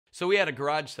So we had a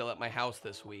garage sale at my house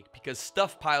this week because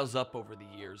stuff piles up over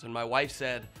the years, and my wife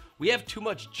said, "We have too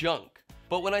much junk."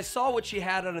 But when I saw what she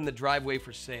had out in the driveway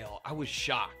for sale, I was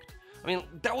shocked. I mean,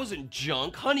 that wasn't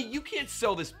junk. Honey, you can't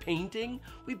sell this painting.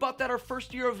 We bought that our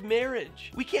first year of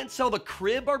marriage. We can't sell the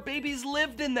crib. Our babies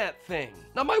lived in that thing.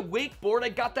 Not my wakeboard. I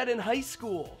got that in high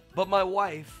school. But my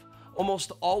wife,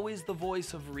 almost always the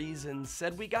voice of reason,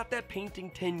 said we got that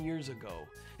painting 10 years ago,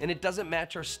 and it doesn't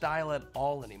match our style at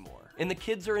all anymore. And the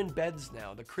kids are in beds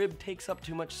now. The crib takes up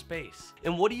too much space.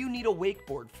 And what do you need a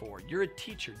wakeboard for? You're a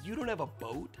teacher. You don't have a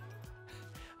boat?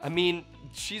 I mean,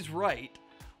 she's right.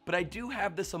 But I do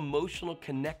have this emotional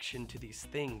connection to these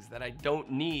things that I don't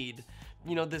need,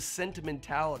 this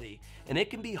sentimentality, and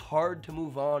it can be hard to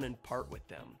move on and part with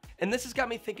them. And this has got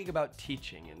me thinking about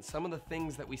teaching and some of the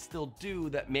things that we still do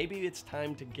that maybe it's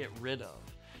time to get rid of.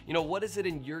 What is it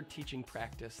in your teaching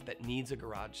practice that needs a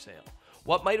garage sale?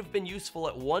 What might have been useful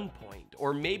at one point,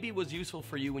 or maybe was useful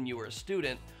for you when you were a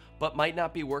student, but might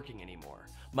not be working anymore,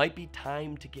 might be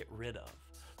time to get rid of.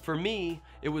 For me,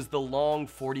 it was the long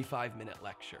 45-minute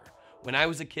lecture. When I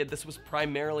was a kid, this was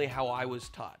primarily how I was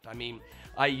taught. I mean,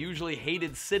 I usually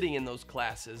hated sitting in those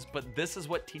classes, but this is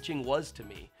what teaching was to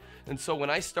me. And so when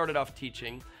I started off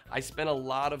teaching, I spent a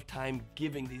lot of time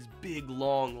giving these big,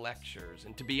 long lectures.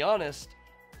 And to be honest,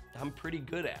 I'm pretty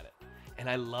good at it, and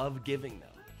I love giving them.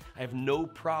 I have no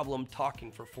problem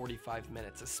talking for 45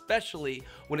 minutes, especially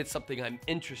when it's something I'm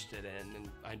interested in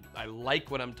and I like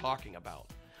what I'm talking about.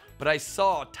 But I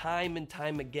saw time and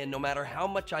time again, no matter how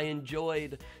much I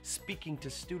enjoyed speaking to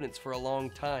students for a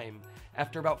long time,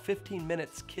 after about 15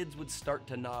 minutes, kids would start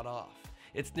to nod off.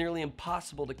 It's nearly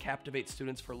impossible to captivate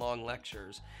students for long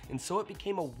lectures, and so it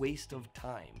became a waste of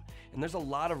time. And there's a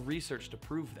lot of research to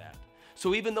prove that.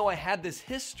 So even though I had this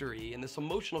history and this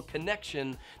emotional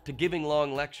connection to giving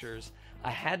long lectures,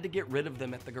 I had to get rid of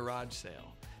them at the garage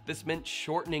sale. This meant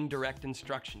shortening direct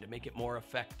instruction to make it more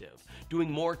effective,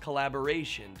 doing more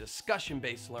collaboration,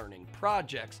 discussion-based learning,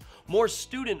 projects, more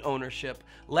student ownership,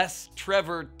 less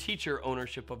Trevor teacher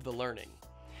ownership of the learning.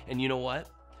 And you know what?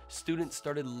 Students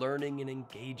started learning and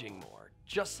engaging more,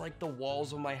 just like the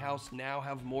walls of my house now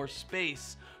have more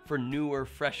space for newer,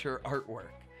 fresher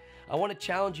artwork. I want to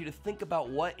challenge you to think about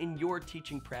what in your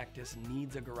teaching practice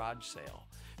needs a garage sale.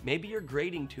 Maybe you're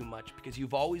grading too much because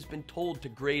you've always been told to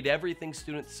grade everything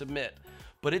students submit,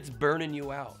 but it's burning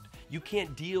you out. You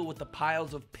can't deal with the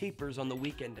piles of papers on the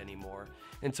weekend anymore,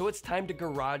 and so it's time to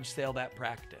garage sale that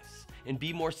practice and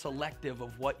be more selective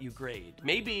of what you grade.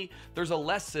 Maybe there's a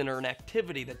lesson or an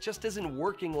activity that just isn't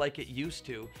working like it used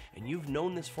to, and you've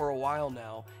known this for a while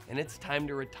now, and it's time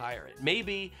to retire it.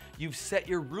 Maybe you've set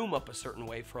your room up a certain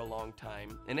way for a long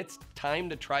time, and it's time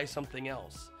to try something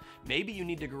else. Maybe you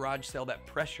need to garage sale that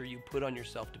pressure you put on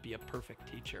yourself to be a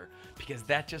perfect teacher, because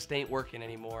that just ain't working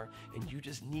anymore, and you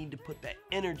just need to put that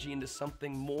energy into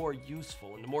something more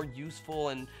useful, into more useful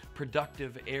and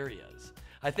productive areas.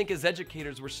 I think as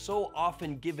educators, we're so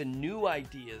often given new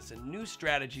ideas and new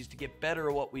strategies to get better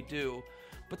at what we do,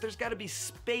 but there's got to be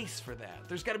space for that.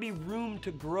 There's got to be room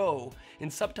to grow,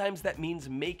 and sometimes that means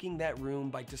making that room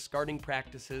by discarding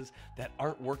practices that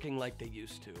aren't working like they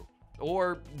used to,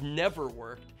 or never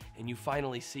worked, and you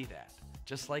finally see that.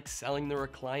 Just like selling the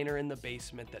recliner in the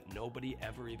basement that nobody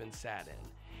ever even sat in,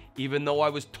 even though I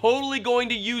was totally going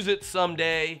to use it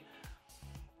someday.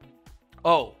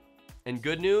 Oh, and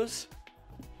good news?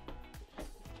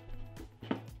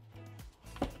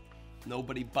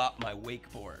 Nobody bought my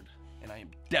wakeboard, and I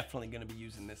am definitely going to be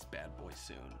using this bad boy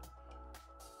soon.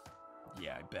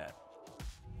 Yeah, I bet.